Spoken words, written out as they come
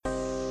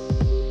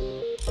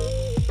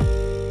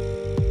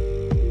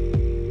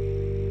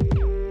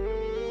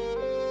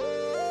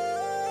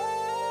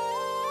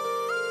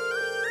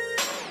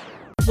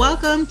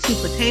Welcome to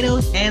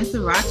Potatoes and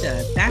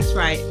Sriracha. That's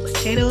right,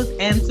 Potatoes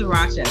and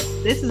Sriracha.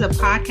 This is a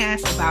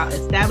podcast about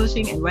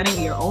establishing and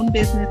running your own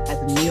business as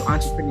a new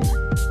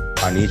entrepreneur.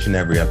 On each and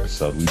every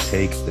episode, we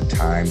take the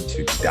time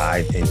to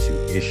dive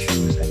into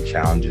issues and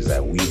challenges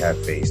that we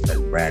have faced as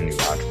brand new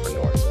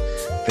entrepreneurs.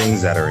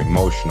 Things that are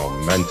emotional,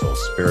 mental,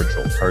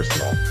 spiritual,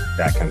 personal,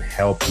 that can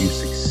help you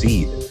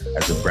succeed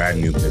as a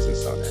brand new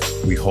business owner.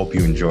 We hope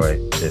you enjoy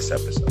this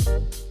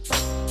episode.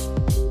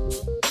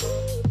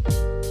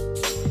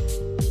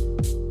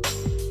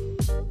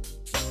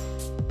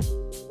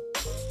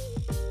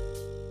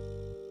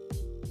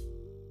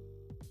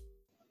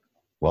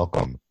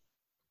 Welcome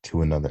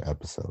to another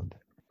episode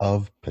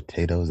of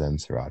Potatoes and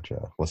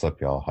Sriracha. What's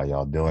up, y'all? How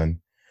y'all doing?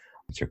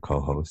 It's your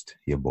co-host,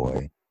 your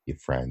boy, your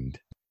friend,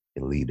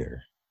 your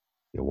leader,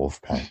 your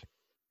wolf pack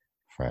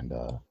friend.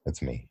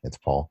 It's me. It's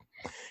Paul,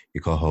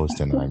 your co-host,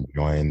 and I'm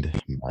joined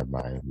by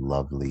my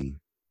lovely,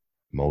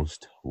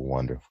 most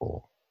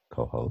wonderful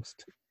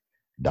co-host,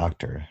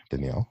 Dr.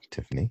 Danielle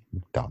Tiffany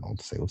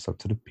McDonald. Say what's up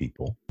to the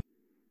people.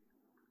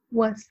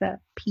 What's up,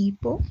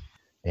 people?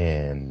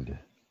 And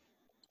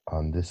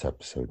on this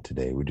episode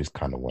today, we just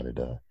kind of wanted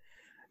to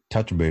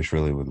touch base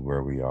really with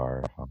where we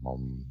are,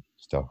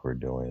 stuff we're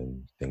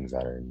doing, things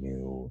that are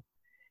new,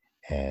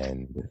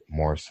 and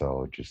more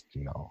so just,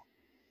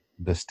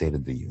 the state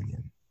of the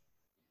union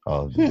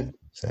of the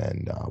business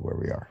and where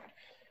we are.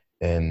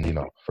 And,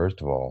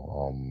 first of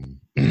all,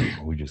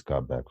 we just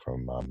got back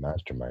from a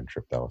mastermind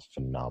trip that was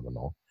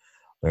phenomenal.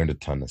 Learned a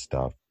ton of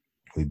stuff.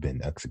 We've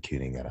been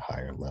executing at a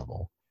higher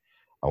level.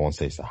 I won't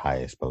say it's the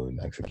highest, but we've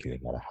been executing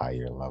at a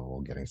higher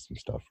level, getting some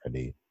stuff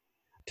ready.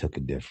 Took a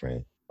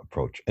different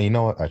approach. And you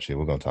know what? Actually,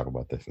 we're going to talk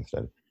about this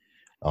instead.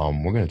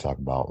 We're going to talk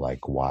about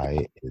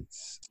why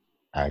it's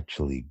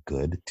actually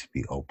good to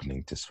be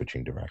opening to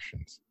switching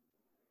directions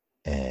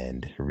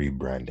and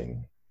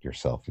rebranding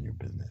yourself and your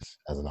business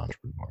as an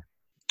entrepreneur.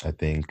 I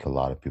think a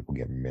lot of people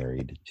get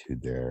married to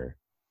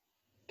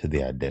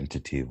the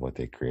identity of what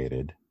they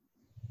created,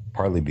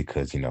 partly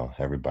because,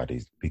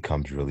 everybody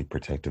becomes really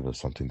protective of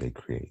something they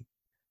create.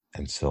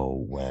 And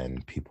so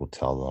when people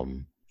tell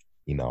them,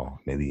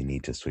 maybe you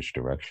need to switch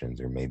directions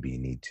or maybe you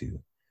need to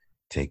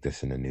take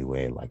this in a new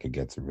way, it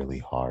gets really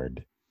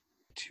hard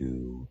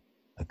to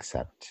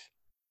accept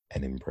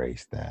and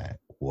embrace that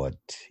what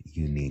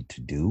you need to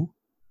do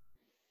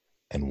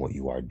and what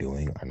you are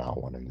doing are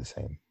not one and the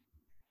same.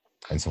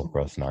 And so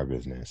for us in our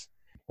business,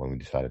 when we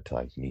decided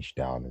to niche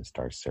down and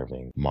start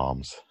serving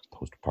moms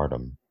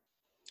postpartum,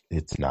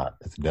 it's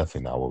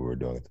definitely not what we were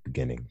doing at the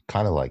beginning.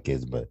 Kind of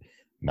is, but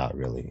not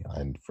really.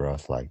 And for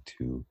us,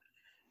 to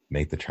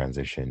make the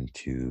transition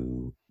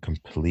to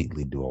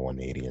completely do a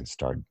 180 and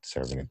start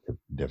serving a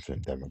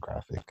different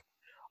demographic,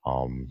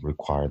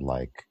 required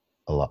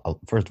a lot.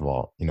 First of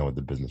all, with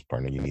the business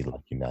partner, you need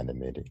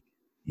unanimity.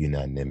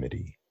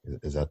 Unanimity.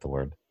 Is that the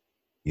word?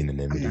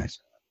 Unanimity.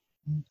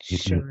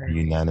 Sure. A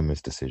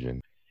unanimous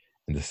decision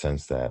in the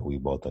sense that we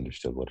both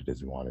understood what it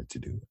is we wanted to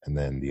do. And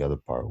then the other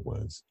part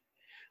was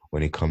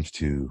when it comes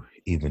to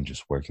even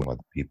just working with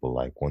people,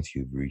 once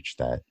you've reached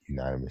that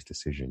unanimous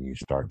decision, you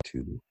start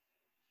to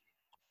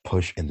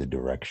push in the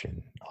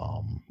direction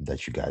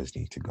that you guys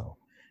need to go.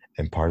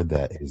 And part of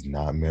that is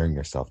not marrying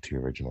yourself to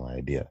your original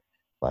idea.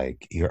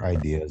 Your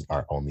ideas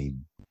are only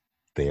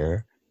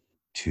there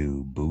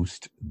to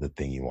boost the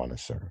thing you want to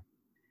serve.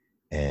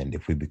 And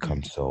if we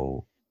become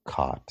so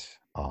caught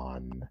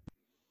on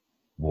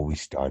what we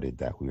started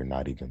that we are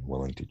not even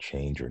willing to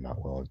change or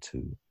not willing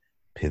to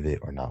pivot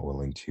or not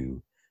willing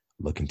to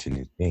look into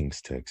new things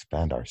to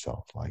expand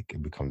ourselves,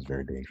 it becomes a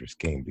very dangerous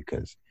game,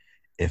 because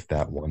if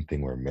that one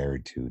thing we're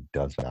married to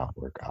does not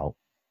work out,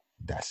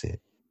 that's it.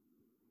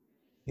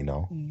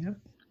 Yep.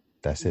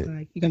 That's it. You're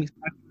going to be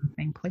stuck in the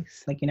same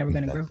place. You're never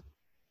going to grow.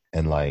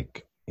 And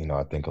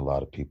I think a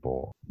lot of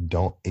people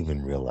don't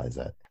even realize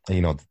that.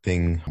 And, the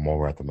thing, while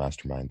we're at the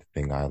mastermind,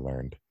 the thing I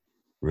learned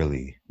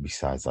really,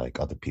 besides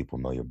other people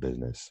know your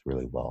business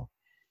really well,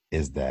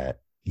 is that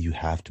you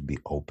have to be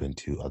open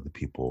to other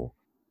people's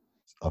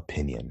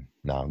opinion.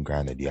 Now,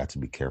 granted, you have to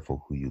be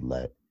careful who you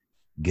let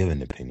give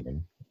an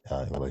opinion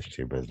in relation to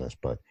your business,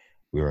 but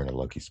we were in a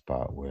lucky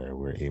spot where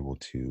we're able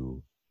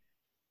to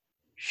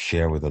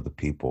share with other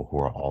people who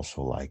are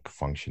also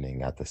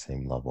functioning at the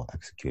same level,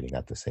 executing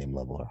at the same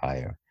level or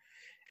higher.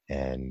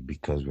 And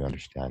because we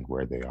understand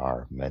where they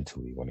are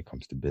mentally when it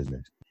comes to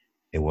business,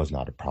 it was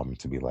not a problem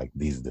to be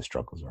these are the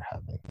struggles we're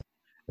having.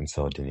 And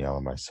so Danielle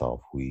and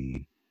myself,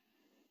 we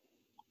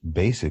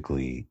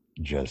basically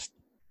just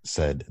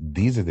said,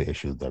 these are the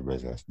issues of our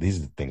business. These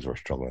are the things we're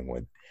struggling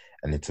with.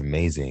 And it's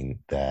amazing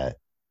that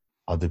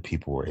other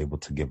people were able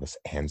to give us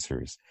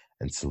answers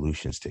and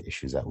solutions to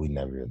issues that we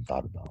never even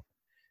thought about.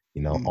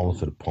 Almost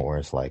to the point where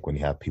it's when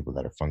you have people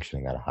that are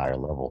functioning at a higher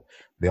level,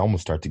 they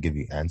almost start to give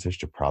you answers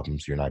to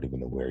problems you're not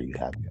even aware you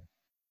have yet.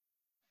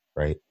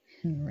 Right?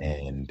 Right.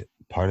 And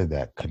part of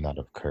that could not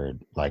have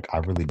occurred. I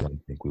really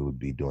don't think we would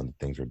be doing the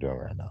things we're doing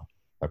right now.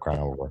 Right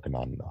now we're working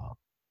on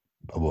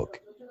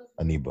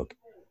an ebook.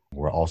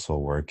 We're also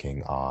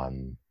working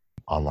on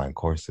online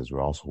courses.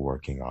 We're also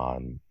working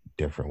on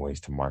different ways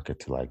to market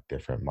to like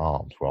different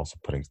moms. We're also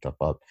putting stuff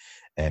up,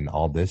 and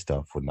all this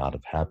stuff would not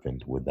have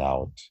happened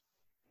without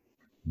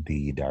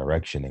the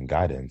direction and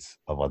guidance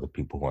of other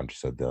people who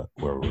understood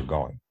where we were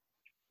going,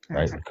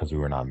 right? Because we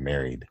were not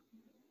married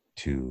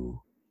to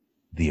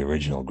the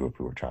original group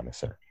we were trying to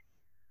serve.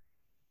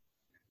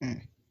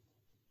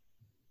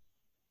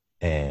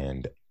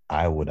 And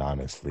I would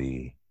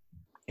honestly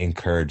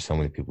encourage so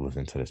many people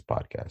listening to this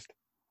podcast.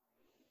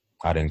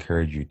 I'd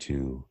encourage you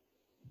to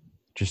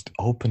just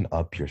open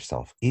up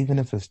yourself, even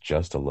if it's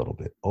just a little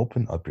bit.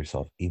 Open up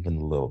yourself even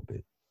a little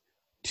bit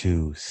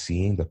to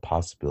seeing the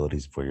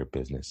possibilities for your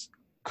business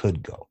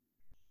could go,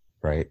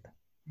 right?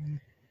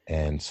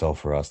 And so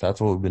for us, that's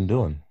what we've been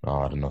doing.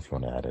 I don't know if you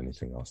want to add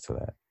anything else to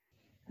that.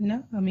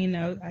 No, I mean,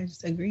 no, I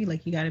just agree.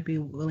 Like, you got to be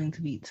willing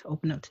to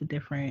open up to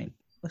different,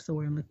 what's the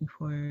word I'm looking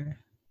for?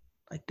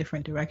 Like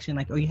different direction,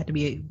 like, or you have to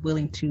be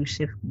willing to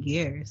shift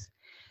gears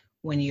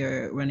when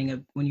you're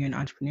an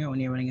entrepreneur, when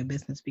you're running a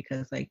business,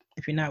 because like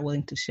if you're not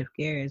willing to shift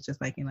gears, just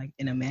like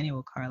in a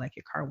manual car, like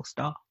your car will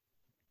stall.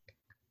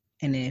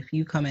 And if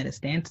you come at a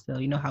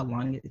standstill, you know how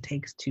long it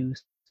takes to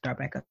start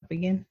back up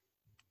again?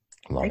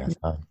 Long as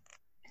time.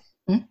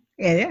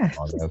 Yeah.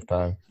 Long as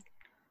time.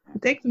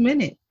 It takes a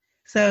minute.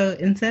 So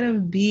instead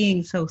of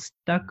being so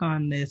stuck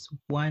on this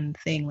one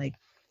thing, like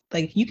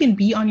you can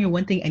be on your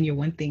one thing and your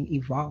one thing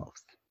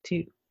evolves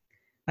too.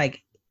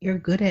 Like, you're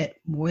good at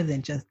more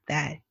than just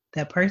that.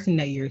 That person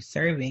that you're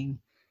serving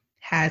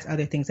has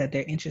other things that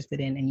they're interested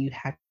in, and you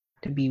have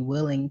to be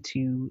willing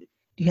to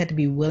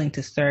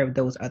serve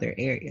those other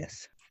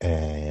areas.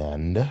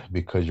 And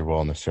because you're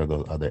willing to serve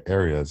those other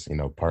areas,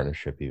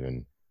 partnership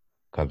even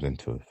comes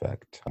into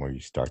effect, where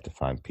you start to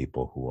find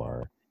people who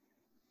are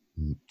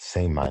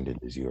same-minded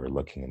as you, are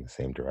looking in the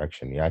same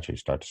direction. You actually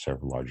start to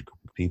serve a larger group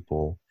of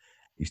people.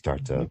 You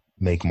start to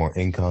make more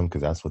income,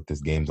 because that's what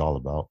this game's all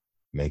about,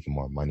 making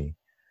more money.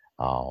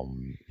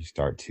 You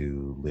start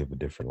to live a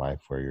different life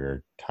where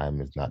your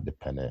time is not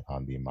dependent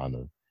on the amount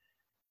of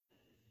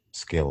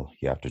skill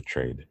you have to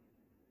trade,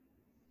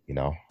 the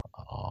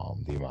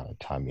amount of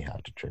time you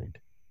have to trade.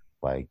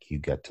 Like, you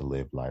get to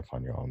live life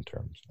on your own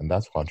terms. And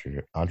that's what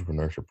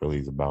entrepreneurship really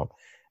is about,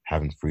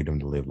 having freedom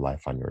to live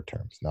life on your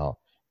terms. Now,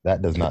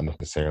 that does not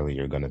necessarily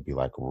you're going to be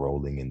like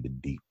rolling in the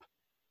deep,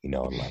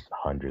 like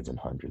hundreds and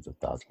hundreds of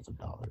thousands of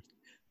dollars.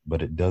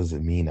 But it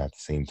doesn't mean at the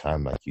same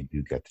time, like, you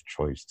do get the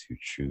choice to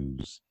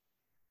choose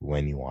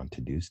when you want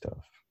to do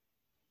stuff,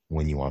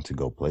 when you want to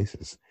go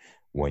places,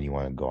 when you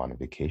want to go on a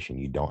vacation.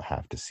 You don't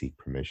have to seek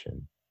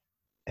permission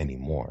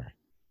anymore.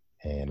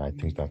 And I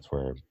think that's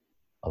where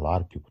a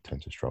lot of people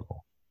tend to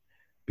struggle,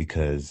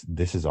 because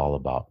this is all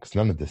about, because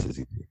none of this is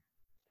easy.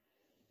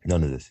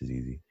 None of this is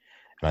easy.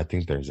 And I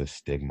think there's a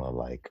stigma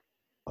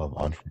of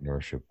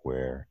entrepreneurship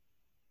where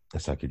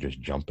it's like you're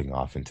just jumping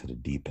off into the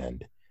deep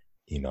end,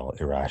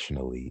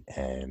 irrationally,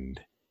 and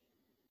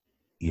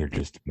you're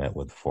just met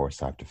with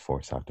force after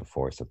force after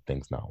force of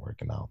things not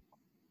working out.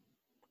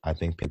 I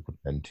think people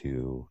tend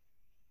to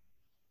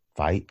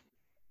fight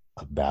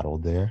a battle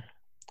there,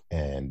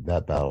 and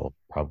that battle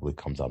probably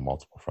comes on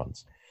multiple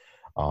fronts.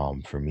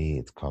 For me,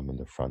 it's come in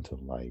the front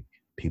of like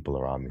people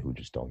around me who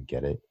just don't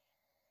get it.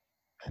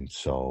 And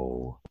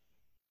so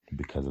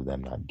because of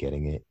them not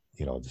getting it,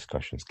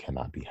 discussions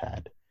cannot be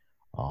had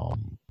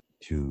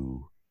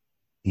to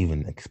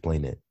even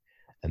explain it.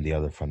 And the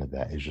other front of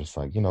that is just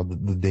like,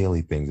 the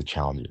daily things, the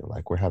challenges.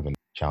 Like, we're having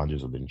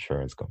challenges with the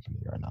insurance company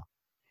right now.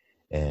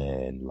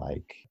 And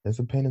like, it's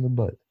a pain in the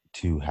butt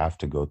to have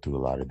to go through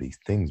a lot of these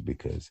things,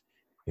 because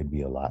it'd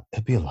be a lot,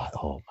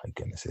 oh my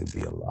goodness, it'd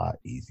be a lot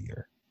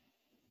easier.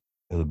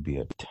 It would be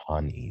a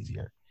ton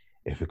easier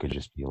if it could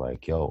just be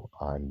like, yo,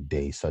 on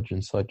day such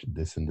and such,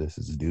 this and this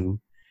is due.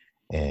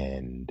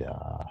 And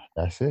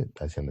that's it.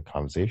 That's in the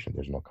conversation.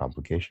 There's no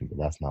complication, but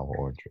that's not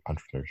what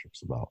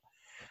entrepreneurship's about.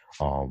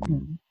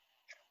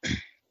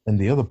 And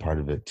the other part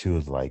of it too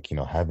is like,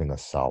 having a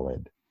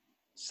solid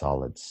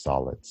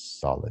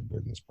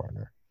business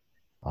partner.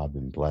 I've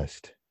been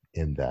blessed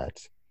in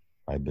that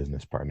my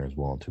business partner is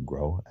willing to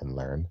grow and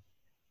learn,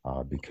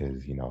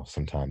 because,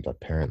 sometimes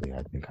apparently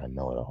I think I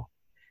know it all.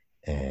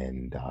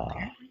 And,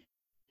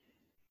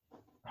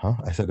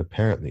 I said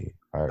apparently.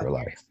 All right,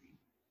 relax.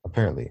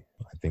 Apparently,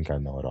 I think I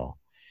know it all.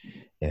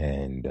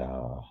 And,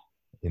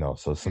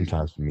 so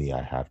sometimes for me,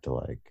 I have to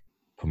like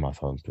put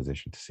myself in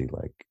position to see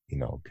like,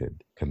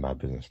 could my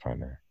business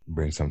partner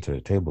bring something to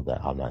the table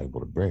that I'm not able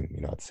to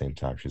bring? At the same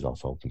time, she's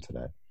also open to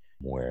that,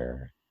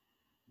 where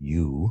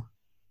you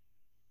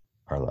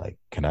are like,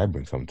 can I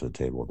bring something to the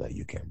table that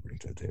you can't bring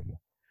to the table?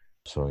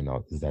 So,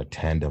 is that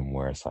tandem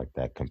where it's like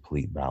that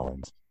complete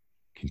balance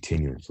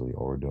continuously,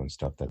 or we're doing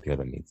stuff that the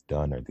other needs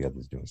done, or the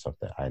other's doing stuff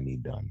that I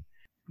need done.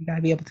 You got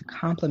to be able to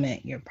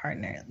complement your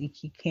partner.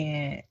 Like, you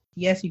can't,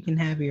 yes, you can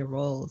have your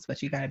roles,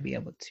 but you got to be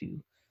able to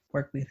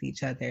work with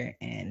each other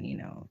and,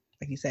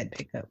 like you said,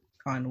 pick up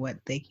on what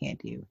they can't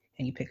do,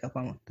 and you pick up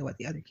on what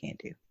the other can't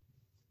do.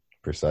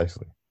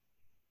 Precisely.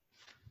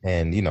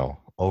 And,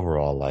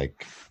 overall,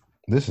 like,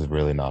 this is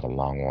really not a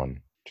long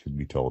one, truth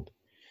be told.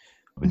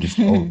 But just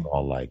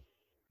overall, like,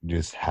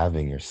 just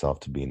having yourself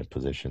to be in a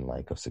position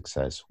like of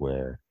success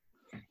where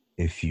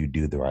if you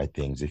do the right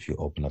things, if you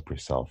open up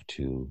yourself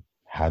to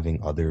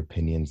having other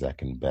opinions that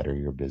can better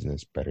your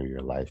business, better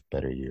your life,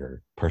 better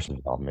your personal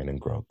development and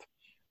growth.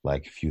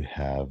 Like if you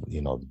have,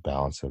 the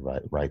balance of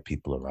right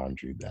people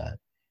around you that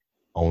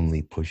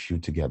only push you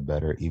to get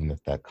better, even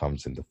if that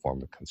comes in the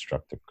form of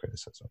constructive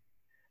criticism.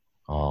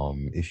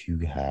 If you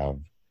have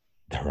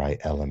the right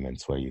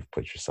elements where you've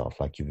put yourself,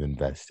 like you've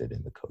invested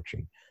in the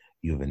coaching,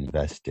 you've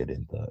invested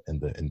in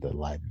the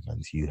live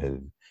events, you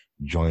have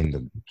joined the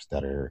groups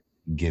that are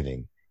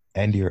giving,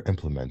 and you're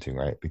implementing,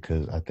 right?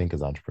 Because I think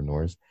as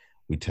entrepreneurs,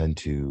 we tend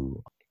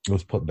to, it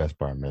was put best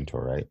by our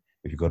mentor, right?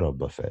 If you go to a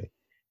buffet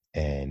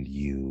and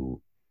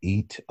you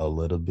eat a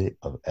little bit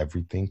of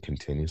everything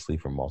continuously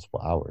for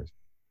multiple hours,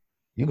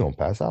 you're gonna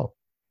pass out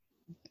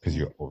because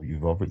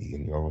you've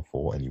overeaten, you're over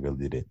full, and you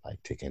really didn't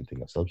like take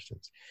anything of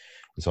substance.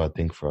 And so I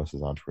think for us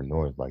as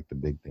entrepreneurs, like the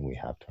big thing we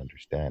have to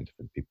understand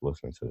for the people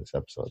listening to this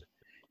episode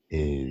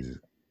is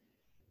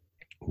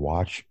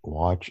watch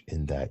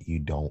in that you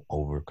don't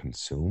over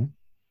consume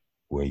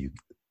where it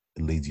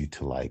leads you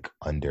to like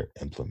under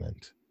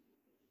implement.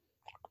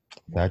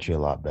 It's actually a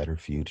lot better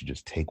for you to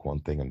just take one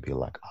thing and be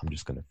like, I'm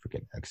just gonna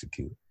freaking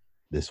execute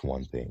this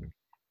one thing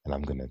and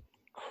I'm gonna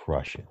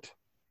crush it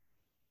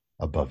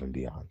above and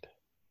beyond.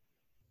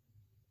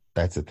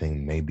 That's the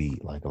thing maybe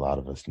like a lot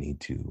of us need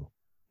to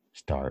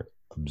start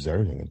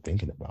observing and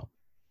thinking about,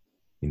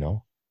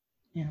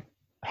 Yeah.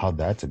 how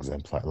that's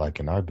exemplified. Like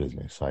in our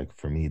business, like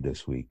for me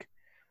this week,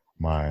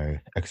 my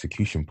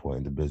execution point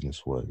in the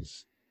business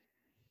was,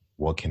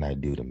 what can I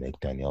do to make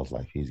Danielle's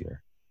life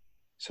easier?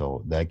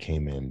 So that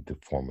came in the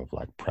form of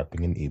like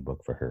prepping an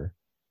ebook for her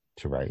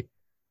to write.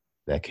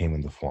 That came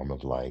in the form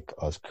of like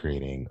us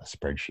creating a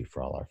spreadsheet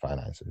for all our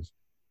finances,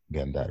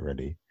 getting that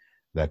ready.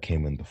 That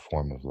came in the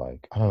form of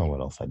like, I don't know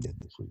what else I did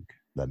this week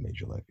that made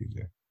your life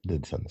easier.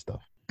 Did a ton of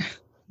stuff.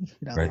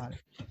 Right.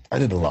 I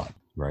did a lot,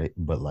 right?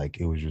 But like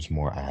it was just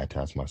more I had to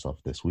ask myself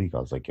this week. I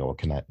was like, yo,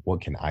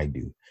 what can I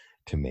do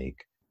to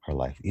make her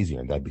life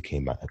easier? And that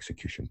became my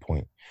execution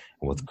point.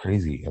 And what's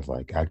crazy is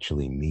like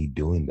actually me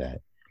doing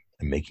that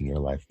and making your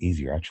life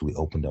easier actually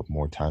opened up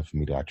more time for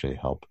me to actually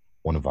help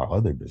one of our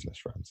other business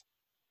friends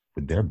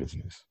with their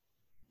business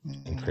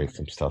and create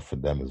some stuff for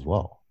them as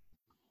well.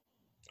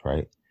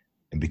 Right.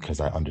 And because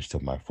I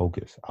understood my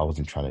focus, I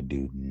wasn't trying to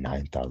do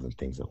 9,000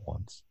 things at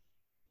once.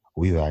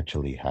 We've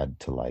actually had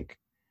to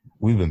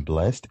we've been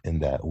blessed in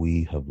that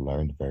we have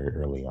learned very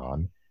early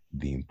on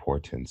the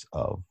importance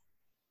of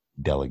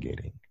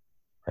delegating,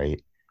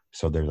 right?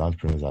 So there's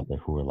entrepreneurs out there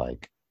who are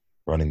like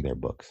running their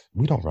books.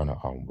 We don't run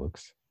our own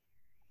books.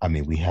 I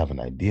mean, we have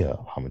an idea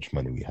of how much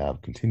money we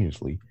have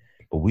continuously,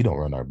 but we don't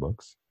run our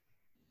books.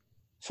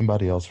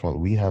 Somebody else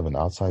we have an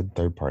outside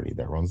third party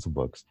that runs the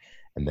books.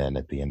 And then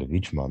at the end of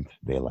each month,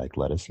 they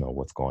let us know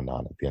what's going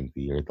on. At the end of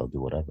the year, they'll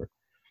do whatever.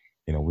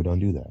 We don't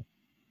do that.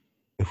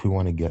 If we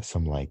want to get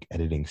some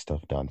editing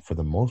stuff done, for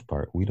the most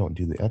part, we don't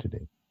do the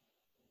editing.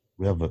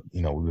 We have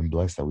we've been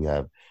blessed that we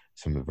have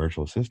some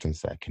virtual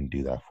assistants that can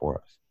do that for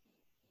us,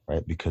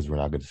 right? Because we're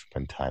not going to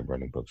spend time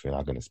running books. We're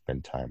not going to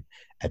spend time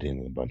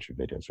editing a bunch of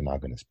videos. We're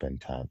not going to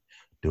spend time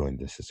doing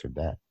this or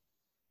that.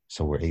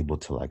 So we're able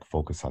to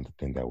focus on the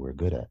thing that we're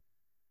good at,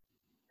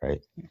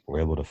 right? We're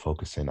able to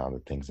focus in on the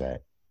things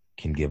that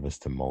can give us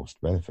the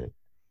most benefit,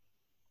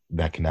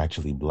 that can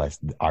actually bless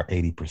our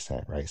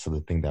 80%, right? So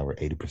the thing that we're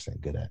 80%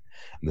 good at,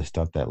 and the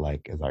stuff that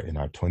is in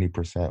our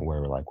 20%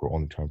 where we're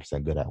only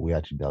 20% good at, we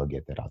actually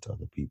delegate that out to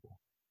other people.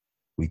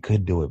 We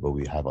could do it, but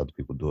we have other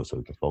people do it so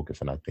we can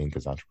focus. And I think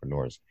as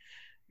entrepreneurs,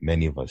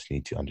 many of us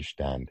need to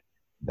understand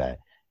that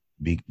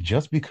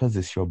just because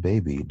it's your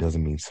baby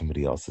doesn't mean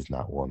somebody else is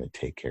not willing to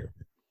take care of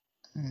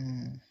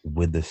it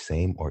with the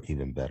same or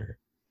even better,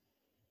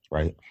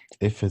 right?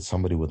 If it's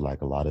somebody with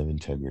a lot of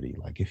integrity,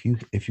 if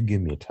you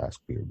give me a task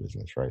for your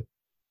business, right?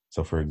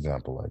 So for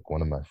example,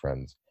 one of my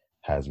friends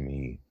has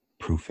me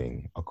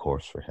proofing a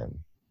course for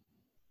him.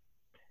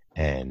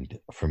 And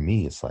for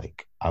me, it's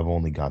I've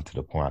only gotten to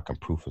the point I can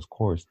proof his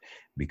course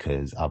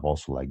because I've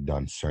also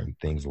done certain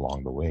things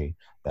along the way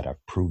that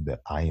I've proved that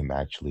I am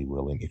actually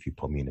willing, if you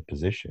put me in a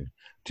position,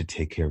 to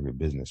take care of your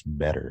business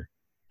better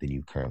than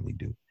you currently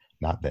do.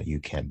 Not that you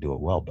can't do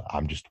it well, but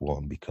I'm just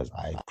willing because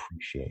I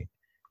appreciate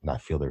and I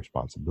feel the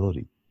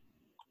responsibility.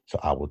 So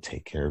I will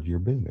take care of your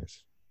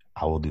business.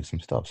 I will do some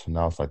stuff. So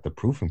now it's the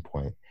proofing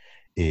point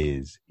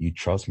is you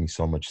trust me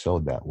so much so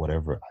that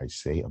whatever I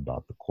say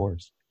about the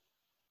course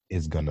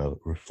is going to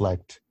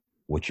reflect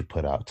what you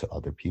put out to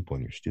other people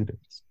and your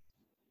students.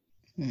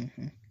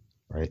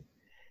 Right?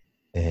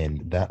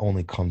 And that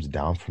only comes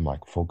down from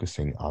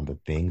focusing on the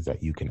things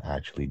that you can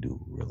actually do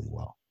really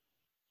well.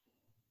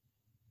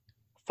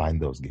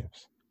 Find those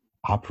gifts.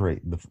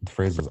 Operate. The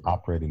phrase is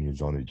operate in your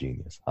zone of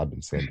genius. I've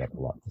been saying that a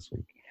lot this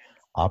week.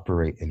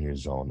 Operate in your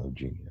zone of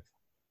genius.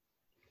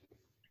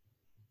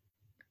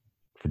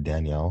 For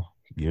Danielle,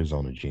 your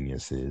zone of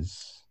genius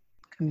is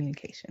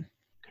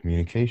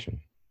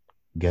communication.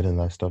 Getting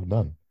that stuff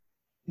done.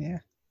 Yeah.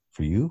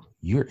 For you,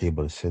 you're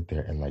able to sit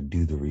there and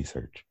do the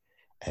research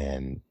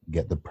and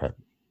get the prep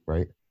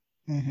right?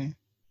 Mm-hmm.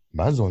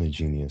 My zone of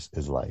genius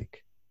is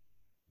like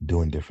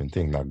doing different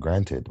things. Now,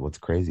 granted, what's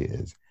crazy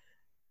is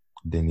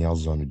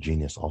Danielle's zone of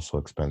genius also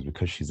expands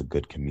because she's a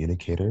good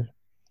communicator.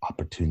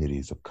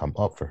 Opportunities have come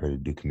up for her to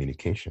do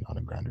communication on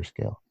a grander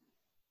scale.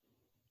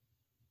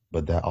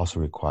 But that also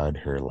required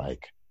her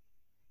like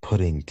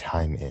putting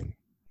time in.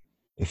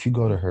 If you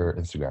go to her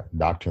Instagram,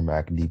 Dr.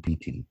 Mac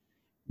DPT,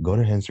 go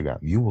to her Instagram,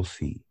 you will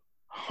see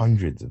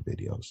hundreds of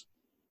videos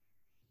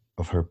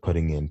of her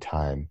putting in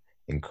time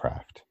in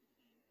craft,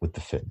 with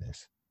the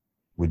fitness,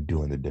 with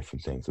doing the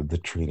different things, with the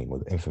training,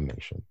 with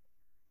information.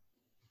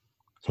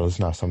 So it's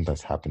not something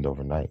that's happened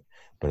overnight.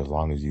 But as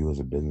long as you as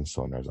a business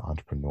owner, as an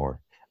entrepreneur,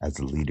 as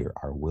a leader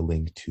are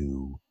willing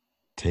to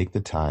take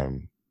the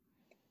time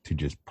to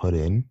just put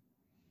in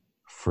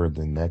for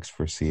the next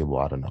foreseeable,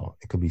 I don't know,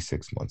 it could be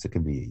 6 months, it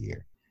could be a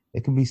year,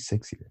 it could be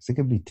 6 years, it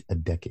could be a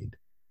decade,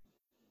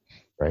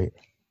 right?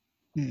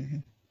 Mm-hmm.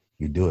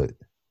 You do it,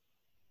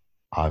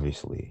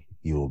 obviously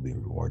you will be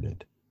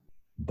rewarded,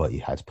 but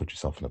you had to put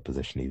yourself in a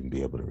position to even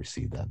be able to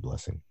receive that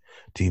blessing,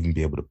 to even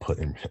be able to put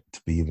in,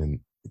 to be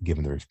even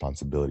given the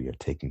responsibility of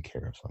taking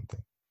care of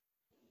something.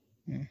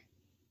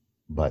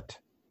 But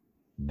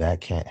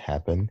that can't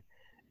happen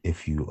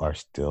if you are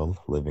still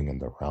living in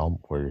the realm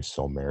where you're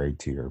so married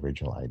to your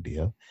original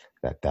idea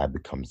that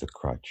becomes the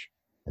crutch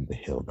and the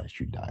hill that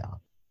you die on.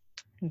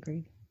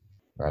 Agreed.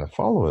 And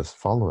follow us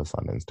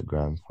on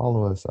Instagram,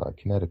 follow us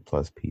Kinetic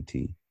Plus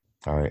PT.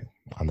 All right,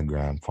 on the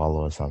gram,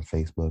 follow us on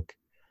Facebook,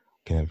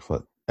 Kinetic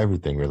Plus,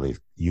 everything really,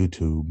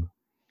 YouTube,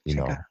 check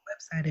out our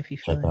website if you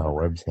feel check out our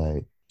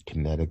website,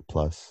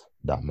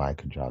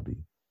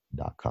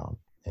 kineticplus.mykajabi.com.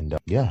 And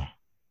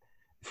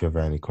if you have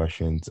any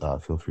questions,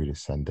 feel free to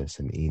send us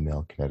an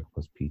email,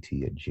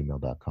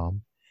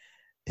 kineticpluspt@gmail.com.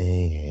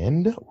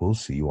 And we'll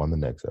see you on the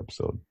next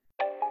episode.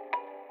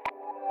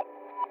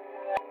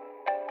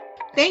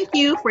 Thank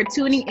you for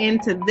tuning in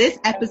to this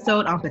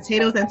episode on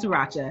Potatoes and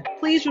Sriracha.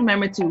 Please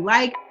remember to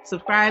like,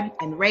 subscribe,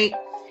 and rate,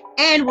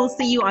 and we'll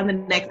see you on the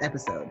next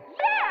episode.